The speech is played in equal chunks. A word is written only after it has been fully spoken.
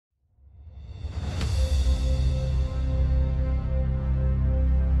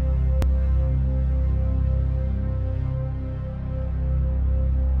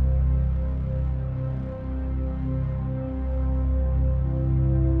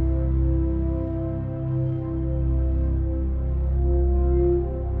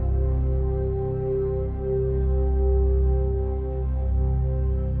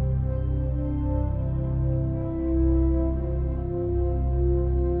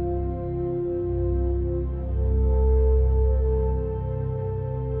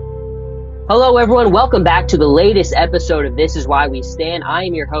Hello, everyone. Welcome back to the latest episode of This Is Why We Stand. I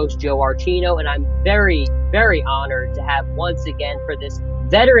am your host, Joe Archino, and I'm very, very honored to have once again for this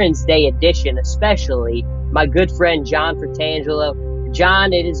Veterans Day edition, especially my good friend, John Fratangelo.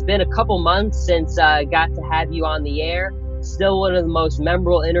 John, it has been a couple months since I got to have you on the air. Still one of the most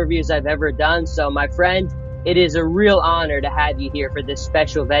memorable interviews I've ever done. So, my friend, it is a real honor to have you here for this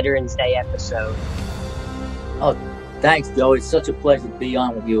special Veterans Day episode. Oh, thanks, Joe. It's such a pleasure to be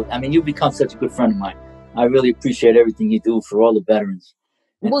on with you. I mean, you've become such a good friend of mine. I really appreciate everything you do for all the veterans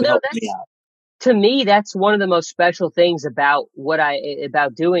and Well, for no, helping me out. to me, that's one of the most special things about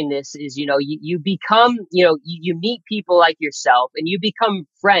about doing this is, you become, you meet people like yourself and you become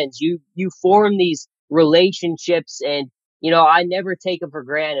friends. You form these relationships and, I never take them for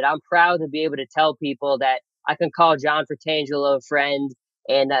granted. I'm proud to be able to tell people that I can call John Fratangelo a friend,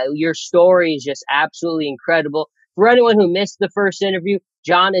 and your story is just absolutely incredible. For anyone who missed the first interview,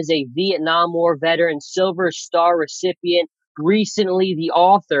 John is a Vietnam War veteran, Silver Star recipient, recently the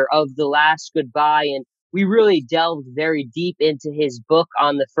author of The Last Goodbye. And we really delved very deep into his book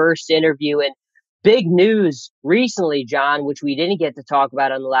on the first interview. And big news recently, John, which we didn't get to talk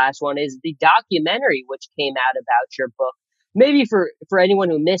about on the last one, is the documentary which came out about your book. Maybe for anyone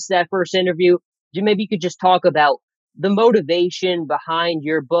who missed that first interview, maybe you could just talk about the motivation behind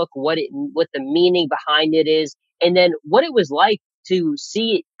your book, what the meaning behind it is, and then what it was like to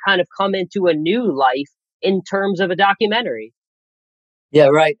see it kind of come into a new life in terms of a documentary. Yeah,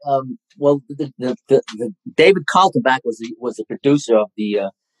 right. Well, the David Kaltenbach was the producer of the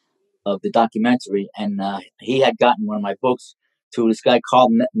documentary, and he had gotten one of my books to this guy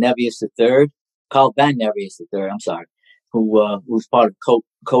called Nevius III, Carl Van Nevius III. I'm sorry, who's part of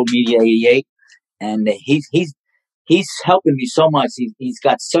Code Media '88, and he's helping me so much. He's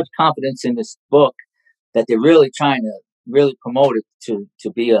got such confidence in this book that they're really trying to really promote it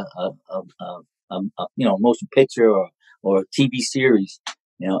to be a motion picture or a TV series,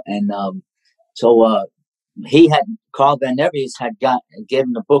 and so he had Carl Van Nevius had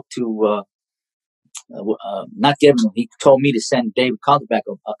given the book to not given him. He told me to send David Calderback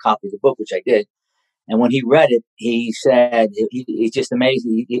a copy of the book, which I did. And when he read it, he said he's just amazed.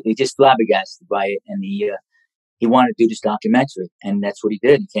 He just flabbergasted by it, and he wanted to do this documentary, and that's what he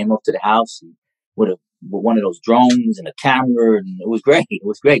did. He came up to the house with one of those drones and a camera, and it was great. It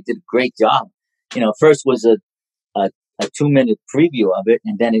was great. Did a great job. First was a 2-minute preview of it,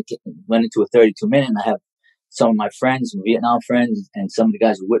 and then it went into a 32-minute. And I have some of my friends, Vietnam friends, and some of the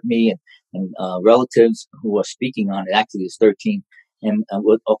guys who were with me, and relatives who are speaking on it. Actually, it's 13, and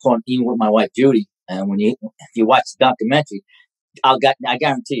even with my wife Judy. And if you watch the documentary, I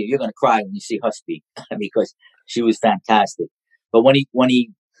guarantee you're going to cry when you see her speak because she was fantastic. But when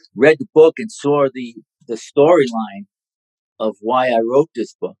he read the book and saw the storyline of why I wrote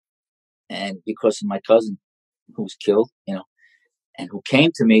this book, and because of my cousin who was killed, and who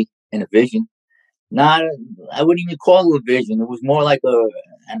came to me in a vision. I wouldn't even call it a vision. It was more like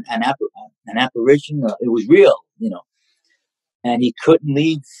an apparition. It was real, and he couldn't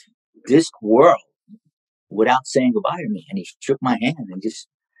leave this world without saying goodbye to me. And he shook my hand and just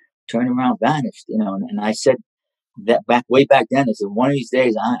turned around, vanished, and I said that way back then, I said, one of these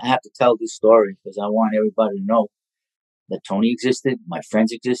days I have to tell this story because I want everybody to know that Tony existed, my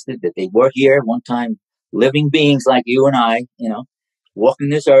friends existed, that they were here one time, living beings like you and I, walking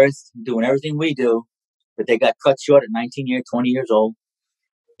this earth, doing everything we do, but they got cut short at 19 years, 20 years old.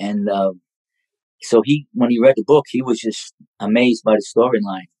 And so when he read the book, he was just amazed by the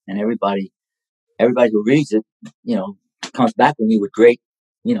storyline, and everybody who reads it, comes back with me with great,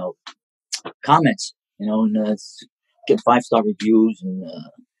 comments, and getting 5-star reviews. And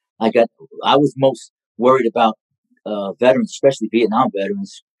I was most worried about veterans, especially Vietnam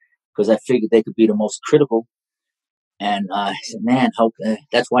veterans, because I figured they could be the most critical. And I said, man,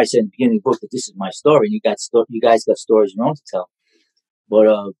 that's why I said in the beginning of the book that this is my story. And you guys got stories of your own to tell.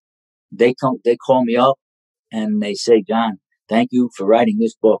 But they call me up and they say, John, thank you for writing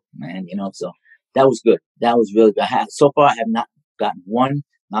this book, man. So that was good. That was really good. So far, I have not gotten one,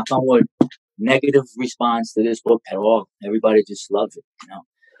 knock on wood, negative response to this book at all. Everybody just loves it,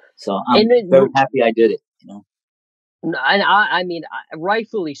 So I'm very happy I did it, And I mean,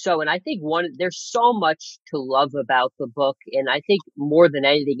 rightfully so. And I think there's so much to love about the book. And I think more than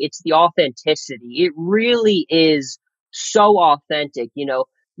anything, it's the authenticity. It really is so authentic.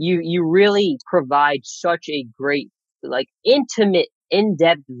 You really provide such a great, like, intimate,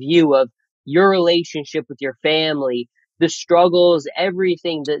 in-depth view of your relationship with your family, the struggles,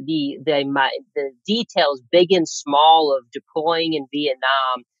 everything, the details, big and small, of deploying in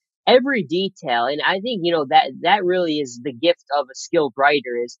Vietnam, every detail. And I think, that really is the gift of a skilled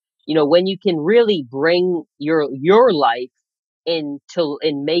writer, is when you can really bring your life into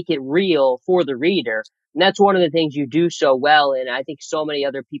and make it real for the reader. And that's one of the things you do so well. And I think so many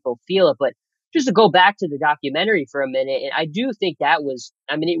other people feel it. But just to go back to the documentary for a minute, and I do think it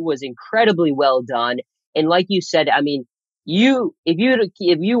was incredibly well done. And like you said, if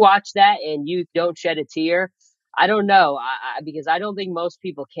you watch that and you don't shed a tear, I don't know, because I don't think most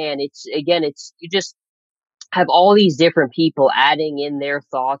people can. It's you just have all these different people adding in their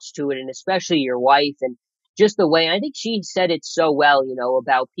thoughts to it, and especially your wife, and just the way I think she said it so well,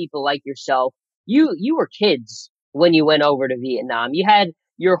 about people like yourself. You were kids when you went over to Vietnam. You had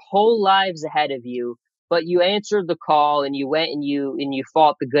your whole lives ahead of you, but you answered the call and you went and you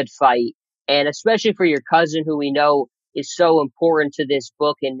fought the good fight. And especially for your cousin, who we know is so important to this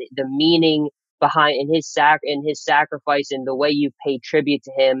book, and the meaning behind and his sacrifice and the way you pay tribute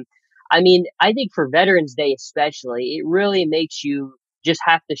to him. I think for Veterans Day especially, it really makes you just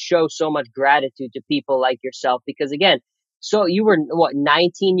have to show so much gratitude to people like yourself, because again, so you were what,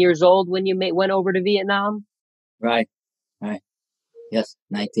 19 years old when you went over to Vietnam? Right. Right. Yes.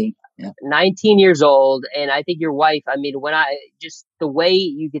 19. Yeah. 19 years old. And I think your wife, when I just the way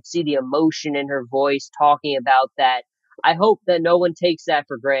you could see the emotion in her voice talking about that, I hope that no one takes that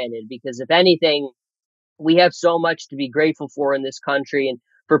for granted, because if anything, we have so much to be grateful for in this country, and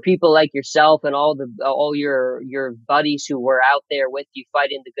for people like yourself and all your buddies who were out there with you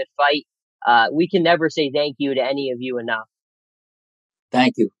fighting the good fight. We can never say thank you to any of you enough.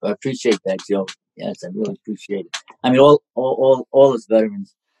 Thank you. I appreciate that, Joe. Yes, I really appreciate it. I mean, all us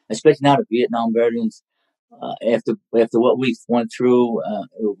veterans, especially now the Vietnam veterans, after what we went through,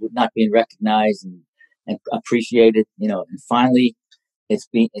 not being recognized and appreciated, and finally it's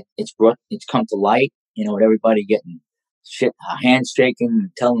come to light, with everybody getting shit hands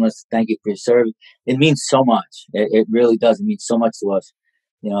shaking, telling us thank you for your service. It means so much. It really does. It means so much to us,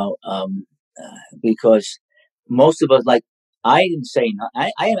 you know, um, because most of us, like, I didn't say no,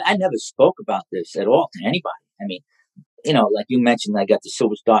 I never spoke about this at all to anybody. I mean, like you mentioned, I got the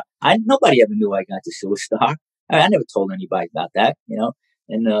Silver Star. Nobody ever knew I got the Silver Star. I never told anybody about that,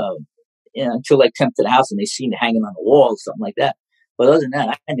 and until I came to the house and they seen it hanging on the wall or something like that. But other than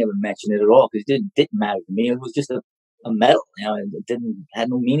that, I never mentioned it at all because it didn't matter to me. It was just a medal, it didn't had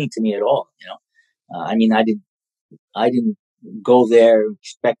no meaning to me at all. I didn't go there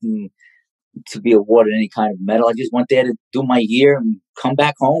expecting to be awarded any kind of medal. I just went there to do my year and come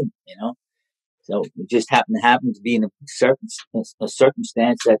back home. So it just happened to be in a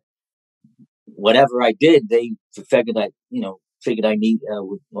circumstance that whatever I did, they figured I need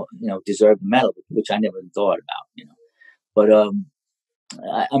would deserve the medal, which I never thought about. But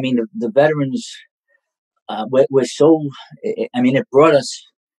I mean, the veterans we're so. I mean, it brought us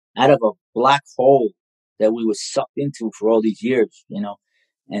out of a black hole that we were sucked into for all these years.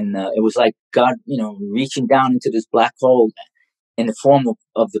 And it was like God, reaching down into this black hole in the form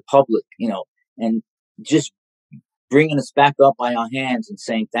of the public, and just bringing us back up by our hands and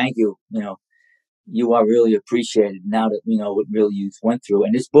saying thank you. You are really appreciated now that we know what really you went through.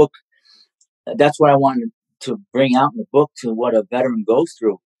 And this book, that's what I wanted to bring out in the book, to what a veteran goes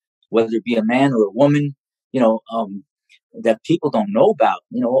through, whether it be a man or a woman, that people don't know about.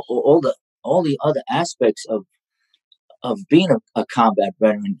 All the other aspects of being a combat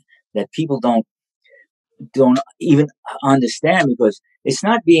veteran that people don't even understand, because it's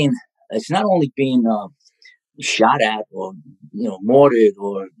not only being shot at or mortared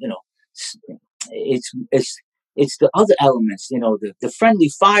or it's it's it's the other elements, the friendly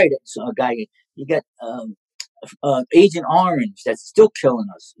fire that guy you got, Agent Orange that's still killing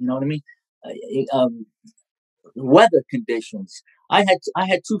us. You know what I mean? Weather conditions. I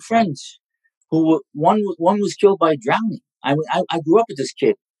had two friends who one was killed by drowning. I grew up with this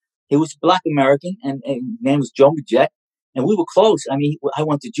kid. He was Black American, and his name was Joe Majette, and we were close. I mean, I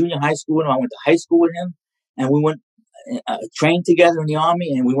went to junior high school with him. I went to high school with him, and we went trained together in the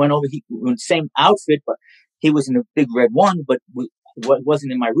army, and we went over. He we were in the same outfit, but he was in the big red one, but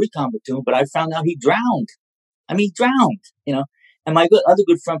wasn't in my recon platoon. But I found out he drowned. I mean, he drowned. And my other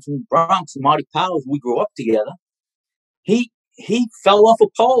good friend from the Bronx, Marty Powers, we grew up together. He fell off a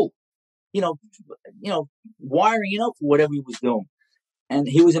pole. You know, wiring it up for whatever he was doing, and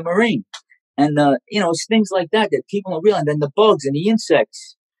he was a Marine. And it's things like that people don't realize. And then the bugs and the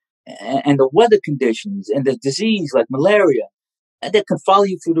insects, and the weather conditions, and the disease like malaria, and that can follow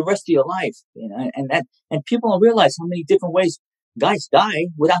you through the rest of your life. And people don't realize how many different ways guys die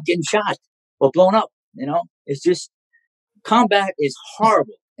without getting shot or blown up. It's just, combat is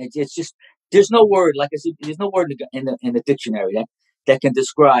horrible. It's just, there's no word, like I said, there's no word in the dictionary that can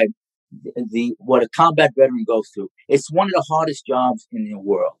describe the what a combat veteran goes through. It's one of the hardest jobs in the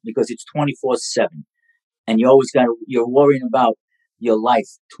world because it's 24/7, and you're worrying about your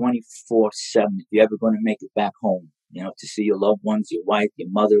life 24/7. If you're ever going to make it back home, to see your loved ones, your wife, your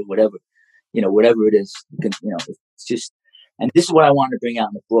mother, whatever, whatever it is, it's just. And this is what I wanted to bring out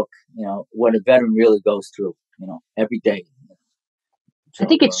in the book. What a veteran really goes through. Every day. I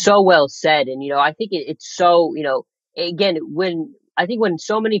think it's so well said. And, I think it's so, again, when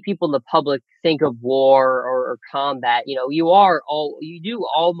so many people in the public think of war or combat, you do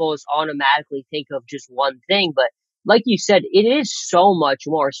almost automatically think of just one thing. But like you said, it is so much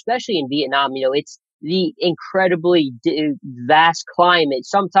more, especially in Vietnam. It's the incredibly vast climate.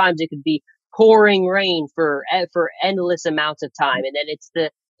 Sometimes it could be pouring rain for endless amounts of time. And then it's the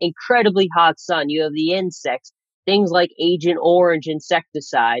incredibly hot sun. You have the insects, things like Agent Orange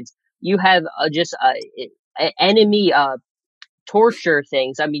insecticides. You have just enemy torture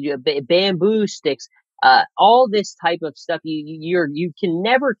things. I mean, bamboo sticks, all this type of stuff. You can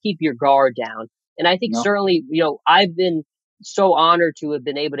never keep your guard down. And I think certainly, I've been so honored to have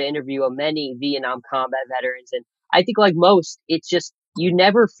been able to interview many Vietnam combat veterans. And I think like most, it's just, you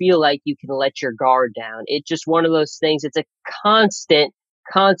never feel like you can let your guard down. It's just one of those things. It's a constant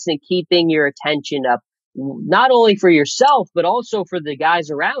keeping your attention up, not only for yourself, but also for the guys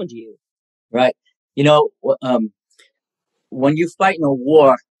around you. Right. When you fight in a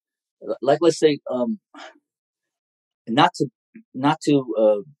war, like let's say, not to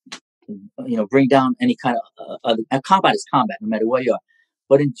bring down any kind of combat is combat, no matter where you are.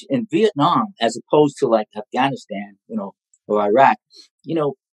 But in Vietnam, as opposed to like Afghanistan, or Iraq,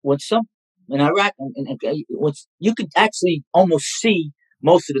 when some in Iraq, and you could actually almost see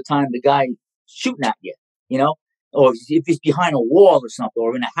most of the time the guy shooting at you, or if he's behind a wall or something,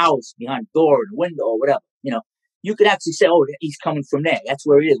 or in a house behind a door or a window or whatever, you could actually say, oh, he's coming from there. That's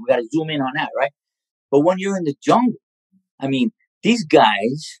where he is. We got to zoom in on that, right? But when you're in the jungle, I mean, these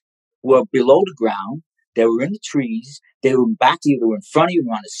guys were below the ground. They were in the trees. They were back to you. They were in front of you. They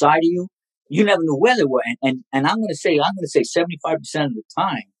were on the side of you. You never knew where they were. And I'm going to say 75% of the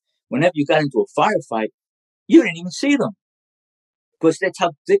time, whenever you got into a firefight, you didn't even see them, because that's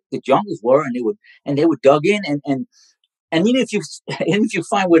how thick the jungles were, and they were dug in. And even if you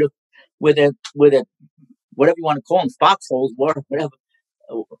find where the whatever you want to call them, foxholes, whatever,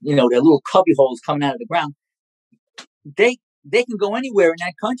 their little cubby holes coming out of the ground, they can go anywhere in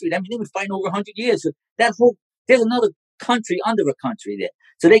that country. I mean, they've been fighting over 100 years. So there's another country under a country there,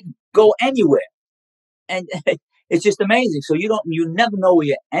 so they can go anywhere, and it's just amazing. So you never know where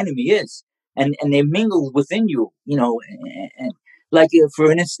your enemy is, and they mingle within you, and like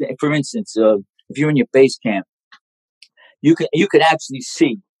for instance, if you're in your base camp, you could actually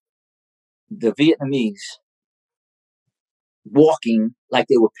see the Vietnamese walking like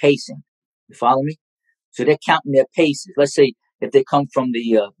they were pacing. You follow me? So they're counting their paces. Let's say if they come from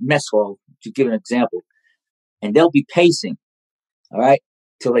the mess hall, to give an example, and they'll be pacing, all right,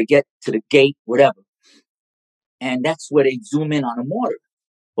 till they get to the gate, whatever. And that's where they zoom in on a mortar,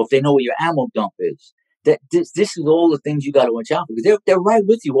 or if they know where your ammo dump is. This is all the things you got to watch out for, because they're right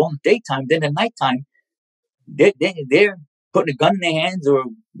with you all in the daytime. Then at nighttime, they're putting a gun in their hands, or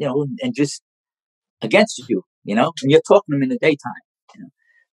and just against you, and you're talking to them in the daytime.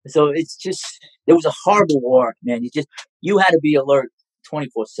 So it's just, it was a horrible war, man. You had to be alert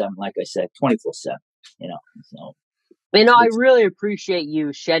 24/7, like I said, 24/7. So. I really appreciate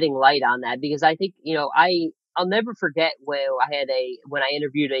you shedding light on that, because I think I'll never forget when I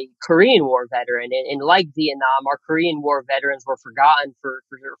interviewed a Korean War veteran, and like Vietnam, our Korean War veterans were forgotten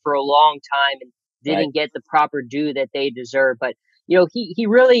for a long time and didn't get the proper due that they deserve. But he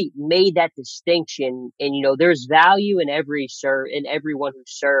really made that distinction, and there's value in everyone who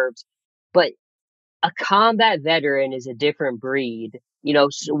serves, but a combat veteran is a different breed.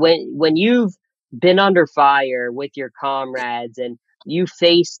 So when you've been under fire with your comrades and you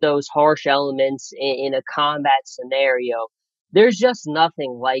face those harsh elements in a combat scenario, there's just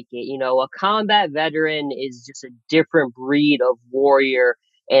nothing like it. A combat veteran is just a different breed of warrior.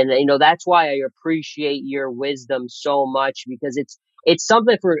 And, that's why I appreciate your wisdom so much, because it's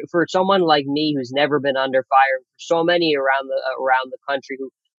something for someone like me who's never been under fire, for so many around the country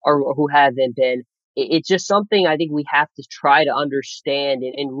who haven't been. It's just something I think we have to try to understand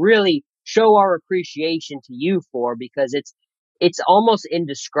and really show our appreciation to you for, because it's almost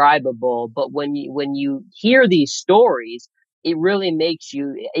indescribable. But when you hear these stories, it really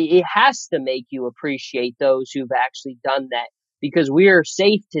it has to make you appreciate those who've actually done that, because we are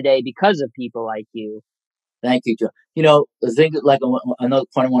safe today because of people like you. Thank you, Joe. The thing, like another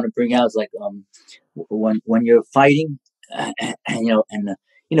point I want to bring out is like when you're fighting,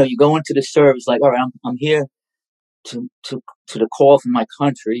 You go into the service like, all right, I'm here to the call from my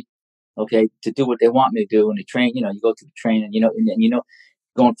country, okay, to do what they want me to do, and they train. You go to the training, and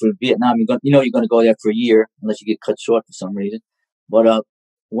going for Vietnam, you're going to go there for a year unless you get cut short for some reason. But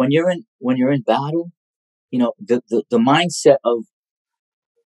when you're in battle, the mindset of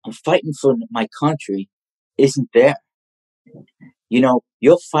I'm fighting for my country isn't there.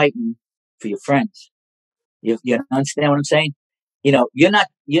 You're fighting for your friends. You understand what I'm saying? You're not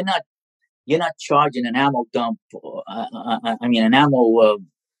charging an ammo dump. An ammo. Well,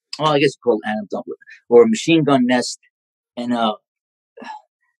 I guess you call it ammo dump, or a machine gun nest, and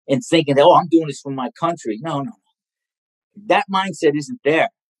thinking that, I'm doing this for my country. No, no, that mindset isn't there.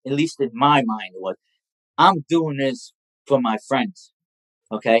 At least in my mind, it was. I'm doing this for my friends,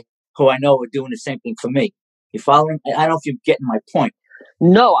 okay, who I know are doing the same thing for me. You following? I don't know if you're getting my point.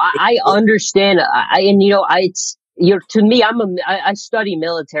 No, I understand. To me, I study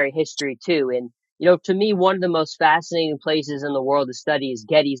military history too. And, to me, one of the most fascinating places in the world to study is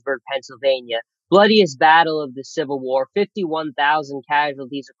Gettysburg, Pennsylvania. Bloodiest battle of the Civil War, 51,000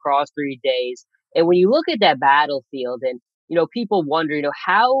 casualties across 3 days. And when you look at that battlefield and, people wonder,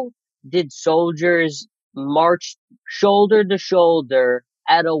 how did soldiers march shoulder to shoulder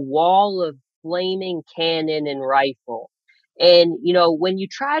at a wall of flaming cannon and rifle? And, when you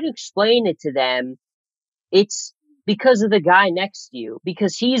try to explain it to them, it's because of the guy next to you,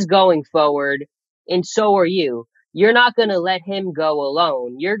 because he's going forward and so are you. You're not going to let him go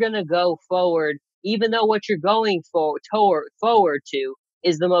alone. You're going to go forward, even though what you're going forward to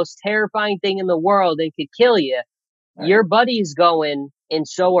is the most terrifying thing in the world and could kill you. Right. Your buddy's going and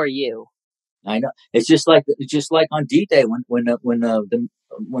so are you. I know. It's just like on D-Day when the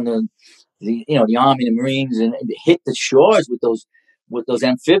Army and the Marines and hit the shores with those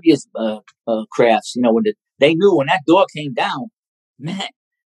amphibious crafts. When they knew when that door came down, man,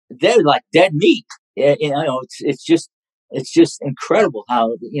 they're like dead meat. Yeah, it's just incredible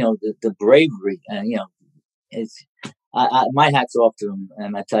how the bravery and it's my hat's off to them,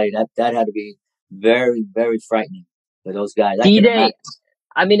 and I tell you that had to be very, very frightening for those guys. I can D-Day,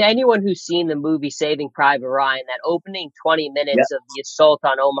 imagine. anyone who's seen the movie Saving Private Ryan, that opening 20 Yep, minutes of the assault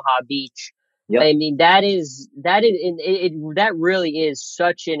on Omaha Beach, yep, that really is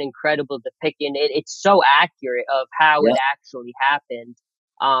such an incredible depiction. It's so accurate of how it yep, actually happened.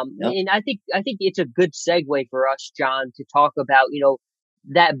 yep, And I think it's a good segue for us, John, to talk about,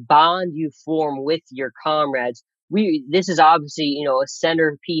 that bond you form with your comrades. This is obviously, a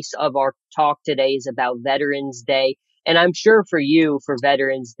centerpiece of our talk today is about Veterans Day. And I'm sure for you, for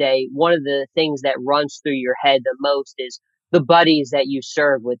Veterans Day, one of the things that runs through your head the most is the buddies that you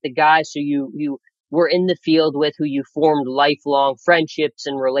serve with, the guys who you were in the field with, who you formed lifelong friendships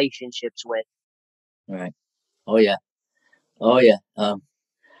and relationships with. all right. Oh yeah, oh yeah.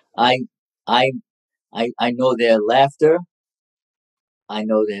 I, I, I know their laughter. I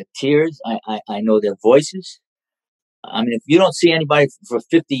know their tears. I know their voices. I mean, if you don't see anybody for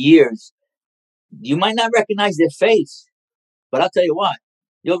 50 years, you might not recognize their face, but I'll tell you what,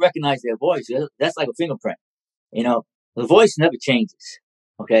 you'll recognize their voice. That's like a fingerprint. The voice never changes.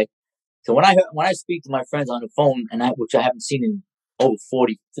 Okay. So when I speak to my friends on the phone, which I haven't seen in over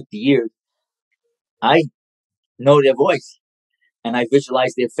 40, 50 years, I know their voice and I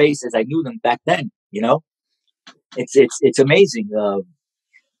visualize their face as I knew them back then. It's amazing.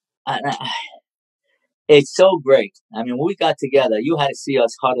 It's so great. I mean, when we got together, you had to see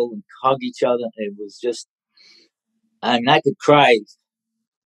us huddle and hug each other. It was just, I mean, I could cry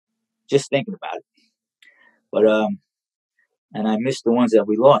just thinking about it. But and I miss the ones that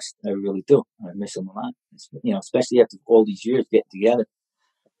we lost. I really do. I miss them a lot. Especially after all these years getting together.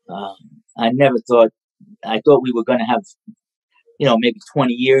 I never thought. I thought we were going to have, maybe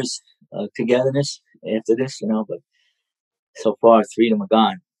 20 years togetherness after this. But so far, three of them are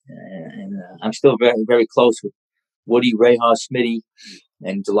gone, and I'm still very, very close with Woody, Rayhar, Smitty,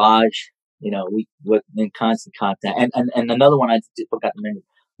 and Delage. We're in constant contact. And another one I forgot the name.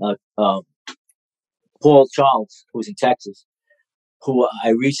 Paul Charles, who's in Texas, who I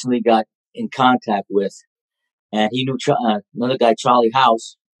recently got in contact with, and he knew another guy, Charlie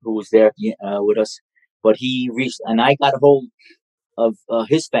House, who was there with us. But he reached, and I got a hold of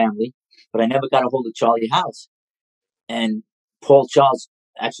his family, but I never got a hold of Charlie House. And Paul Charles,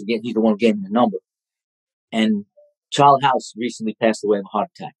 actually, he's the one who gave me the number. And Charlie House recently passed away of a heart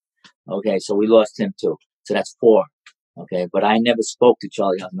attack. Okay, so we lost him too. So that's four. Okay, but I never spoke to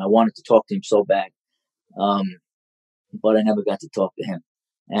Charlie House, and I wanted to talk to him so bad. But I never got to talk to him.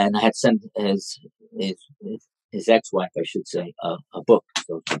 And I had sent his ex-wife, I should say, a book.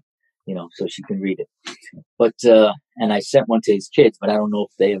 So so she can read it. But and I sent one to his kids, but I don't know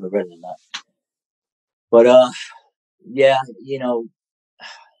if they ever read it or not. But yeah,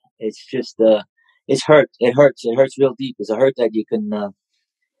 it's just it's hurt. It hurts. It hurts real deep. It's a hurt that you can.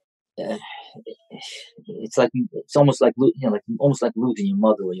 It's almost like like almost like losing your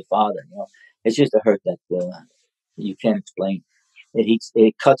mother or your father. It's just a hurt that you can't explain.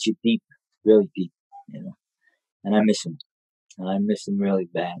 It cuts you deep, really deep. And I miss him. I miss him really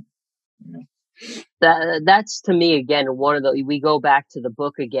bad. You know. That's to me again one of the, we go back to the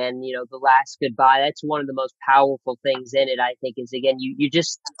book again, the last goodbye. That's one of the most powerful things in it, I think, is again you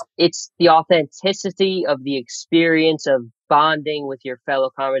just, it's the authenticity of the experience of bonding with your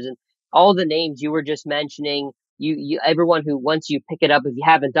fellow comrades, and all the names you were just mentioning, you everyone who, once you pick it up, if you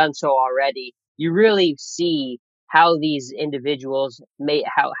haven't done so already, you really see how these individuals made,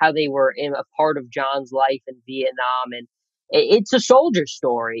 how they were in a part of John's life in Vietnam. And it's a soldier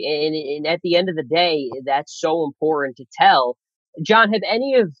story, and at the end of the day, that's so important to tell. John, have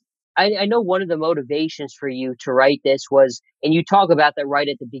any of, I know one of the motivations for you to write this was, and you talk about that right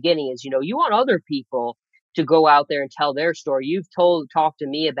at the beginning, is you want other people to go out there and tell their story. You've talked to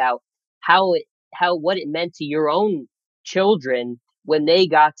me about what it meant to your own children when they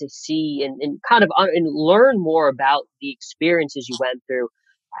got to see and kind of and learn more about the experiences you went through.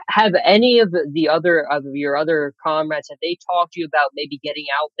 Have any of the other of your other comrades, have they talked to you about maybe getting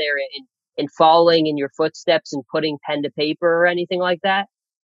out there and following in your footsteps and putting pen to paper or anything like that?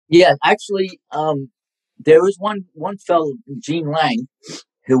 Yeah, actually, there was one fellow, Gene Lang,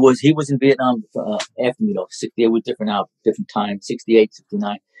 he was in Vietnam after me though. 68 with different times, 68,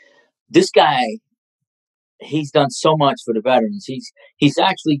 69. This guy, he's done so much for the veterans. He's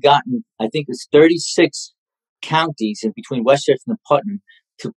actually gotten, I think it's 36 counties in between Westchester and Putnam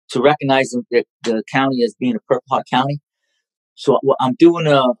to recognize the county as being a Purple Heart County. So we're doing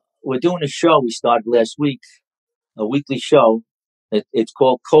a show we started last week, a weekly show. It's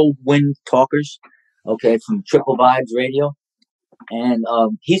called Cold Wind Talkers, okay, from Triple Vibes Radio, and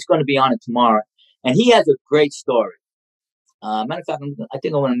he's going to be on it tomorrow. And he has a great story. Matter of fact, I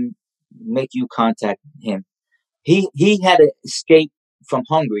think I want to make you contact him. He had to escape from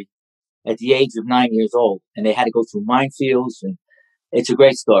Hungary at the age of 9 years old, and they had to go through minefields, and it's a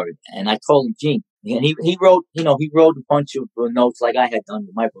great story. And I told him, Gene, and he wrote, he wrote a bunch of notes like I had done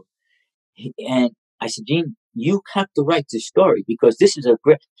with my book. And I said, Gene, you have to write this story because this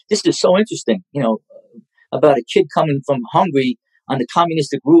is so interesting, about a kid coming from Hungary on the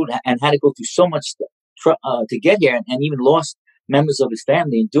communistic route and had to go through so much to get here, and even lost members of his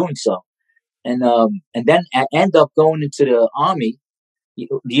family in doing so. And then end up going into the army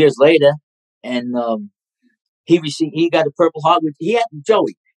years later, and he got a Purple Heart. He had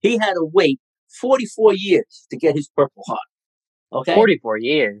to wait 44 years to get his Purple Heart. Okay, 44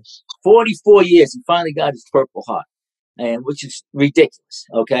 years. 44 years. He finally got his Purple Heart, and which is ridiculous.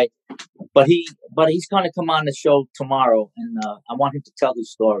 Okay, but he's going to come on the show tomorrow, and I want him to tell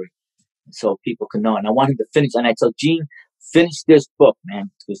his story so people can know. And I want him to finish. And I tell Gene, finish this book,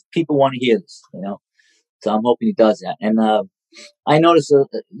 man, because people want to hear this. So I'm hoping he does that. And I noticed,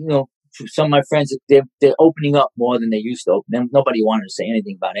 some of my friends, they're opening up more than they used to open. Nobody wanted to say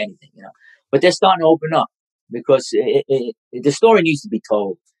anything about anything, but they're starting to open up because the story needs to be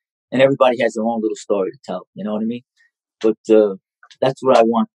told, and everybody has their own little story to tell. You know what I mean? But that's what I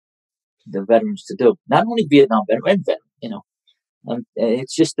want the veterans to do. Not only Vietnam veteran,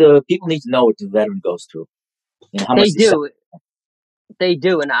 it's just people need to know what the veteran goes through. How much They do. They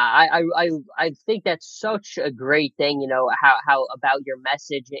do, and I think that's such a great thing. How about your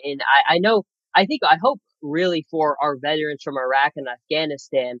message, and I hope really for our veterans from Iraq and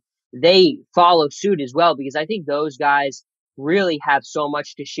Afghanistan, they follow suit as well, because I think those guys really have so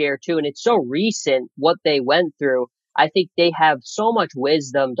much to share too, and it's so recent what they went through. I think they have so much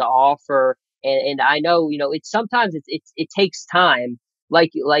wisdom to offer, and I know it's sometimes it takes time,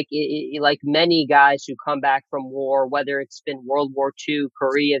 like many guys who come back from war, whether it's been World War II,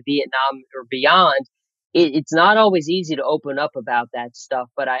 Korea, Vietnam, or beyond, it's not always easy to open up about that stuff.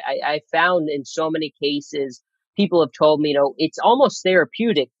 But I found in so many cases, people have told me, it's almost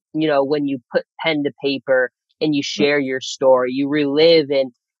therapeutic, when you put pen to paper and you share your story, you relive,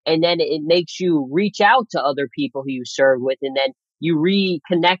 and then it makes you reach out to other people who you serve with, and then you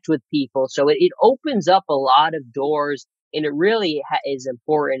reconnect with people. So it opens up a lot of doors, and it really is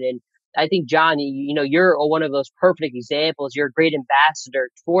important. And I think, John, you're one of those perfect examples. You're a great ambassador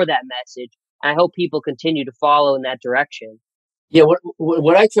for that message. And I hope people continue to follow in that direction. Yeah,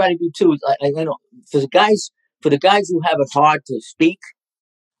 what I try to do too is for the guys who have it hard to speak,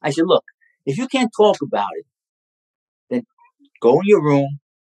 I said, look, if you can't talk about it, then go in your room,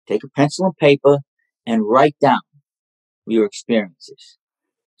 take a pencil and paper and write down your experiences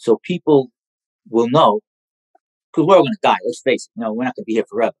so people will know, because we're all going to die. Let's face it. We're not going to be here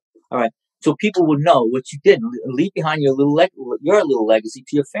forever. All right. So people will know what you did. Leave behind your little legacy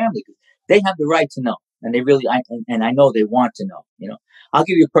to your family. They have the right to know, and they really, and I know they want to know. I'll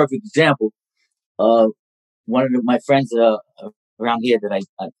give you a perfect example. One of my friends around here that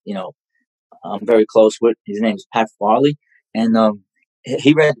I'm very close with. His name is Pat Farley, and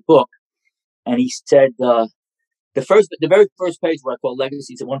he read the book, and he said the very first page where I call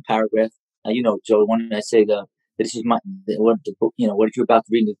legacy is one paragraph. Joe, when I say this is what the book, what you're about to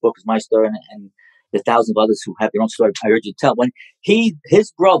read in this book is my story, and the thousands of others who have their own story. I urge you to tell. When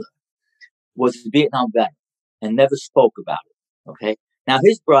his brother was a Vietnam veteran and never spoke about it. Okay, now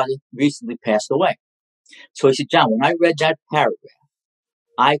his brother recently passed away, so he said, John, when I read that paragraph,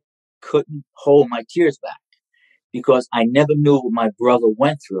 I couldn't hold my tears back because I never knew what my brother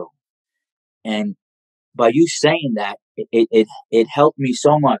went through, and by you saying that, it helped me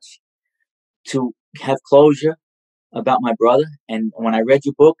so much to have closure about my brother. And when I read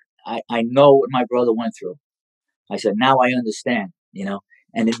your book, I know what my brother went through. I said, now I understand,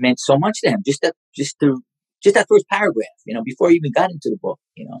 and it meant so much to him. Just that first paragraph, before he even got into the book,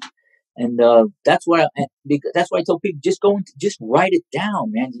 and that's why I told people just write it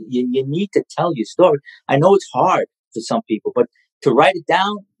down, man. You need to tell your story. I know it's hard for some people, but to write it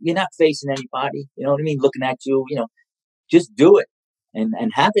down, you're not facing anybody. You know what I mean? Looking at you, just do it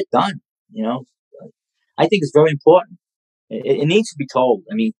and have it done. I think it's very important. It needs to be told.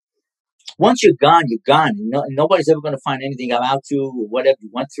 I mean, once you're gone, you're gone. Nobody's ever going to find anything about you or whatever you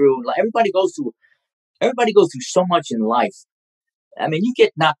went through. Everybody goes through so much in life. I mean, you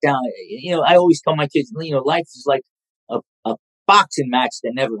get knocked down. I always tell my kids, life is like a boxing match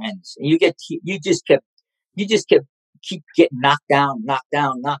that never ends. And you just keep getting knocked down,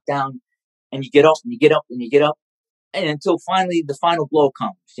 and you get up and you get up and you get up, and until finally the final blow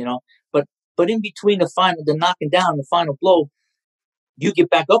comes. But in between the knocking down, and the final blow, you get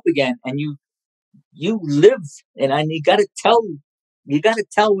back up again, and you live, and you got to tell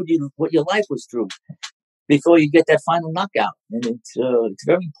what your life was through before you get that final knockout. And it's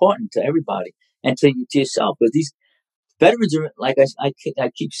very important to everybody and to yourself, because these veterans are, like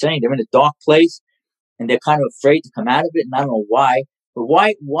I keep saying, they're in a dark place and they're kind of afraid to come out of it, and I don't know why. But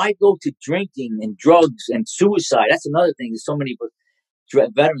why go to drinking and drugs and suicide? That's another thing. There's so many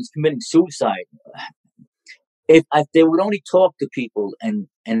veterans committing suicide. If they would only talk to people and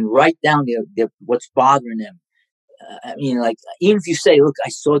write down what's bothering them. I mean, like, even if you say, look, I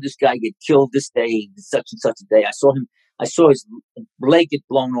saw this guy get killed this day, such and such a day. I saw his leg get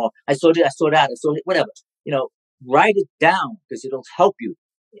blown off. I saw this, I saw that, I saw it, whatever. Write it down, because it'll help you.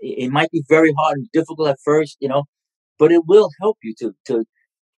 It might be very hard and difficult at first, but it will help you to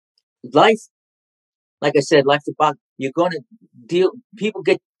life. Like I said, life's about, you're going to people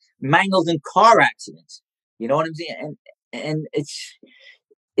get mangled in car accidents. You know what I'm saying? And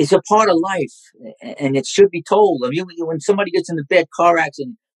it's a part of life, and it should be told. I mean, when somebody gets in a bad car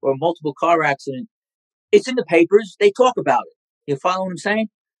accident or a multiple car accident, it's in the papers. They talk about it. You follow what I'm saying?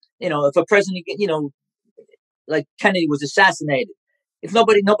 If a president, like Kennedy was assassinated, if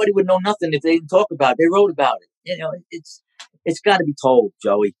nobody would know nothing if they didn't talk about it. They wrote about it. It's got to be told,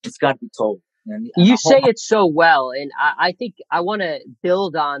 Joey. It's got to be told. You say it so well, and I think I want to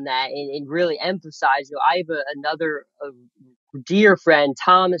build on that and really emphasize. I have another dear friend,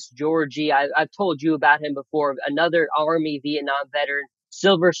 Thomas Georgie. I've told you about him before. Another Army Vietnam veteran,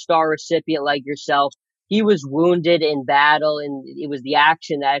 Silver Star recipient like yourself. He was wounded in battle, and it was the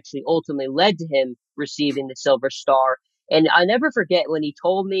action that actually ultimately led to him receiving the Silver Star. And I never forget when he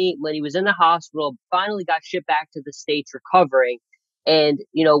told me when he was in the hospital, finally got shipped back to the States recovering. And,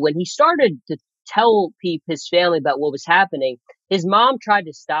 when he started to tell his family about what was happening, his mom tried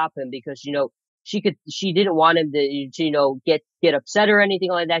to stop him because, she didn't want him to, get upset or anything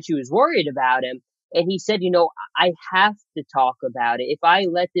like that. She was worried about him. And he said, I have to talk about it. If I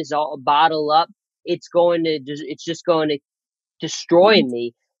let this all bottle up, it's just going to destroy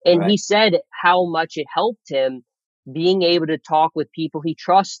me. And Right. he said how much it helped him being able to talk with people he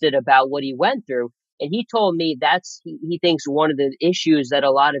trusted about what he went through. And he told me he thinks one of the issues that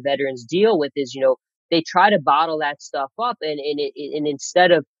a lot of veterans deal with is, they try to bottle that stuff up, and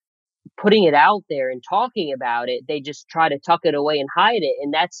instead of putting it out there and talking about it, they just try to tuck it away and hide it.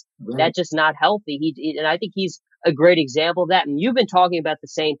 And that's just not healthy. And I think he's a great example of that. And you've been talking about the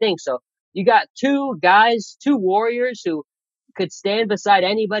same thing. So you got two warriors who could stand beside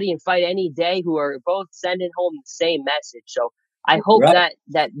anybody and fight any day, who are both sending home the same message. So I hope Right.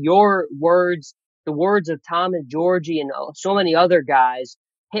 that your words, the words of Tom and Georgie and so many other guys,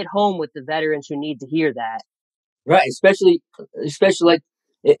 hit home with the veterans who need to hear that. Right, especially if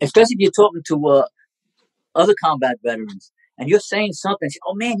you're talking to other combat veterans and you're saying something, say,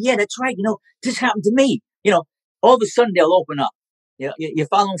 oh man, yeah, that's right. This happened to me. All of a sudden they'll open up. You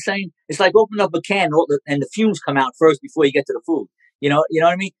follow what I'm saying? It's like opening up a can and the fumes come out first before you get to the food. You know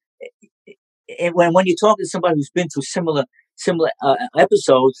what I mean? And when you talk to somebody who's been through similar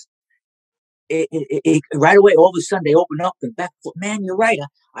episodes, right away, all of a sudden they open up and back. Man, you're right.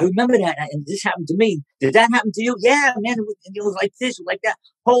 I remember that, and this happened to me. Did that happen to you? Yeah, man, it was like this, like that.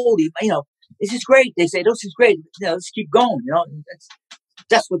 Holy, this is great. They say this is great. Let's keep going.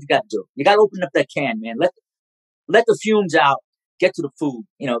 That's what you got to do. You got to open up that can, man. Let the fumes out. Get to the food.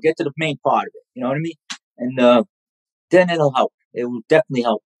 Get to the main part of it. You know what I mean? And then it'll help. It will definitely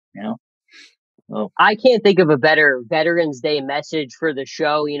help. Oh. I can't think of a better Veterans Day message for the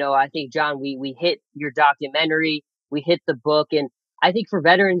show. I think, John, we hit your documentary, we hit the book, and I think for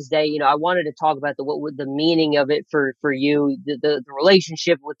Veterans Day, I wanted to talk about what would the meaning of it for you, the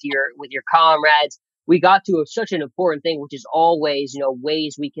relationship with your comrades. We got to such an important thing, which is always,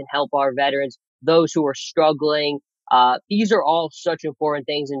 ways we can help our veterans, those who are struggling. These are all such important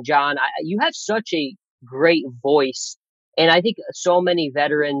things. And John, you have such a great voice. And I think so many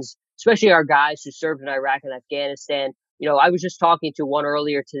veterans, especially our guys who served in Iraq and Afghanistan, I was just talking to one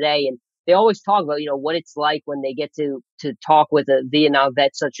earlier today, and they always talk about, what it's like when they get to talk with a Vietnam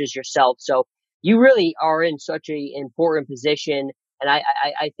vet such as yourself. So you really are in such an important position. And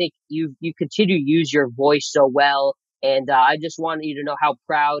I think you continue to use your voice so well. And I just wanted you to know how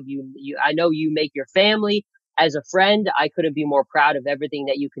proud I know you make your family. As a friend, I couldn't be more proud of everything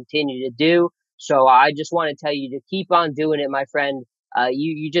that you continue to do. So I just want to tell you to keep on doing it, my friend.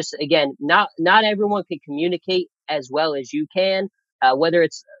 You just, again, not everyone can communicate as well as you can, whether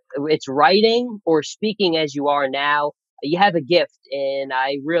it's writing or speaking as you are now. You have a gift, and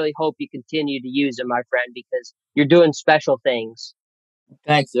I really hope you continue to use it, my friend, because you're doing special things.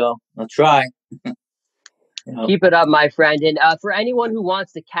 Thanks, Joe. I'll try. Keep it up, my friend. And for anyone who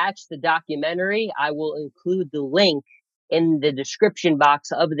wants to catch the documentary, I will include the link in the description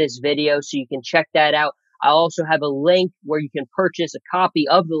box of this video so you can check that out. I also have a link where you can purchase a copy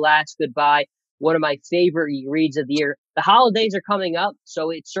of The Last Goodbye, one of my favorite reads of the year. The holidays are coming up, so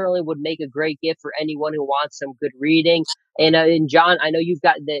it certainly would make a great gift for anyone who wants some good reading. And John, I know you've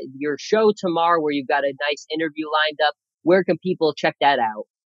got your show tomorrow where you've got a nice interview lined up. Where can people check that out?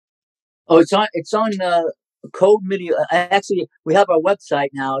 Oh, it's on Code Media. Actually, we have our website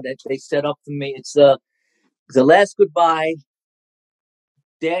now that they set up for me. It's The Last Goodbye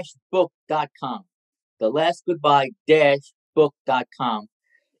 -book.com. The Last Goodbye -book.com,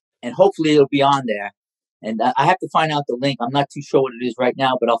 and hopefully it'll be on there. And I have to find out the link. I'm not too sure what it is right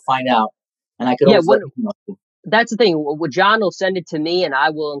now, but I'll find out. And I could always let you know. That's the thing. John will send it to me, and I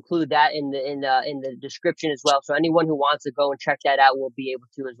will include that in the description as well. So anyone who wants to go and check that out will be able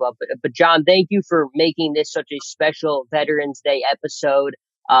to as well. But John, thank you for making this such a special Veterans Day episode.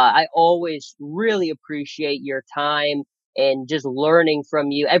 I always really appreciate your time and just learning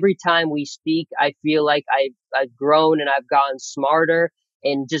from you. Every time we speak, I feel like I've grown and I've gotten smarter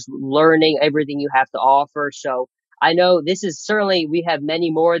and just learning everything you have to offer. So I know this is certainly, we have many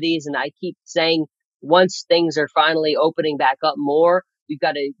more of these, and I keep saying, once things are finally opening back up more, we've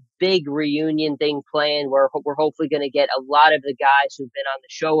got a big reunion thing planned where we're hopefully going to get a lot of the guys who've been on the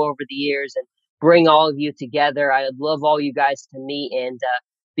show over the years and bring all of you together. I'd love all you guys to meet, and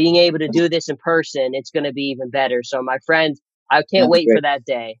being able to do this in person, it's going to be even better. So, my friend, I can't wait for that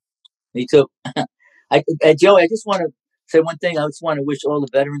day. Me too. Joey, I just want to say one thing. I just want to wish all the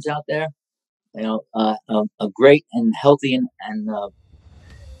veterans out there, a great and healthy and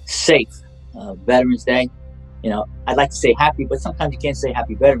safe Veterans Day. I'd like to say happy, but sometimes you can't say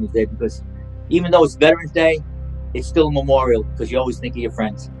happy Veterans Day because even though it's Veterans Day, it's still a memorial because you always think of your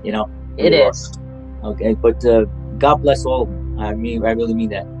friends. It is. Okay, but God bless all of them. I really mean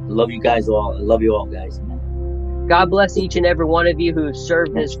that. I love you guys all. I love you all, guys. God bless each and every one of you who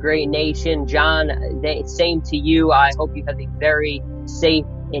served this great nation. John, same to you. I hope you have a very safe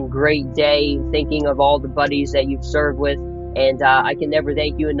and great day, thinking of all the buddies that you've served with. And I can never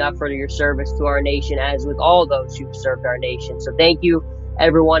thank you enough for your service to our nation, as with all those who've served our nation. So thank you,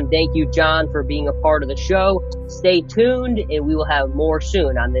 everyone. Thank you, John, for being a part of the show. Stay tuned, and we will have more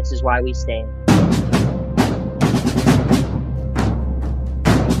soon on This Is Why We Stand.